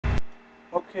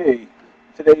Okay,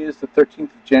 today is the 13th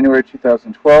of January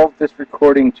 2012. This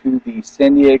recording to the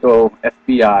San Diego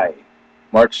FBI,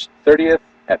 March 30th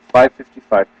at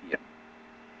 5:55 p.m.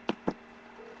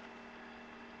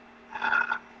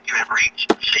 You have reached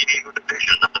the San Diego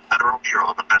Division of the Federal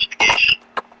Bureau of Investigation.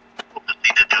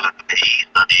 Oficina de la FBI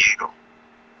San Diego.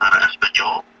 Para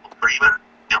español, oprima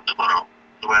el número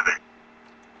 9.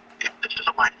 If this is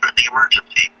a life-threatening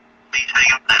emergency, please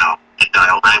hang up now and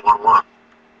dial 911.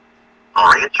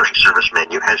 Our answering service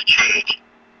menu has changed.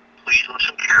 Please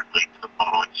listen carefully to the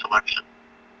following selection.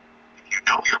 If you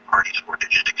know your party's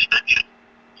 4-digit extension,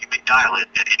 you may dial it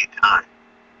at any time.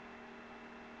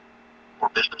 For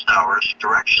business hours,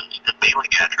 directions, and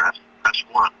mailing address, press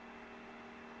 1.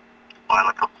 To file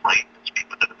a complaint and speak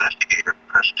with an investigator,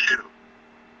 press 2.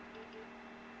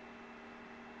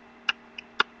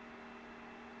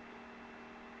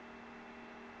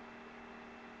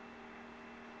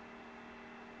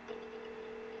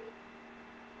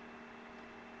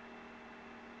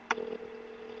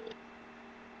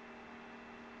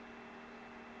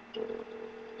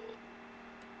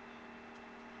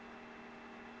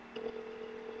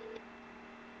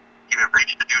 You have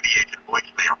reached the duty agent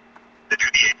voicemail. The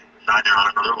duty agent is either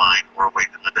on another line or away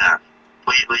from the desk.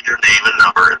 Please leave your name and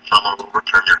number and someone will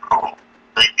return your call.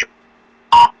 Thank you.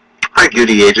 Hi,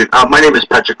 duty agent. My name is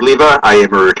Patrick Leva. I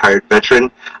am a retired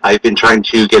veteran. I've been trying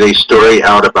to get a story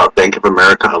out about Bank of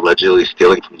America allegedly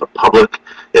stealing from the public.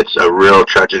 It's a real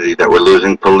tragedy that we're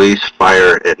losing police,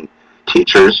 fire, and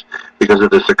teachers because of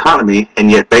this economy,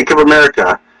 and yet Bank of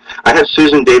America, I have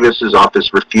Susan Davis's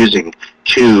office refusing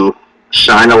to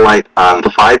shine a light on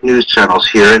 5 news channels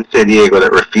here in San Diego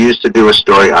that refuse to do a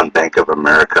story on Bank of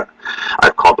America.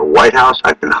 I've called the White House.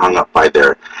 I've been hung up by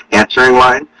their answering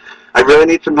line. I really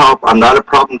need some help. I'm not a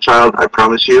problem child, I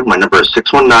promise you. My number is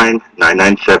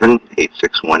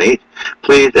 619-997-8618.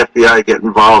 Please, FBI, get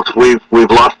involved.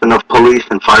 We've lost enough police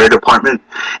and fire department.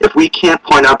 If we can't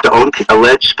point out the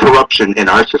alleged corruption in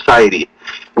our society,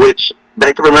 which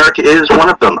Bank of America is one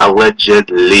of them,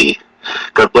 allegedly.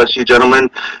 God bless you, gentlemen.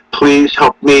 Please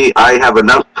help me. I have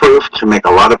enough proof to make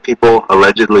a lot of people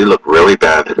allegedly look really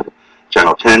bad.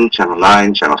 Channel 10, Channel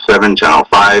 9, Channel 7, Channel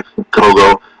 5,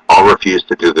 Kogo, all refuse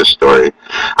to do this story.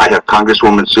 I have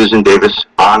Congresswoman Susan Davis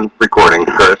on recording,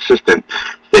 her assistant,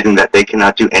 stating that they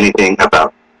cannot do anything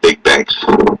about big banks.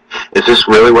 Is this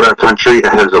really what our country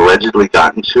has allegedly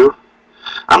gotten to?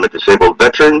 I'm a disabled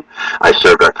veteran. I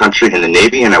served our country in the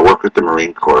Navy, and I work with the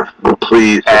Marine Corps.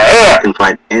 Please, if you can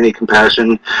find any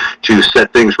compassion to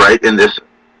set things right in this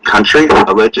country,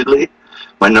 allegedly,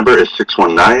 my number is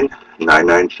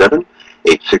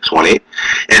 619-997-8618.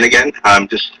 And again, I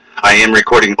am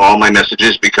recording all my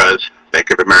messages because Bank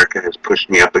of America has pushed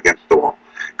me up against the wall.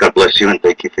 God bless you, and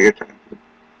thank you for your time.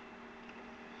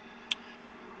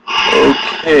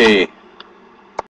 Okay.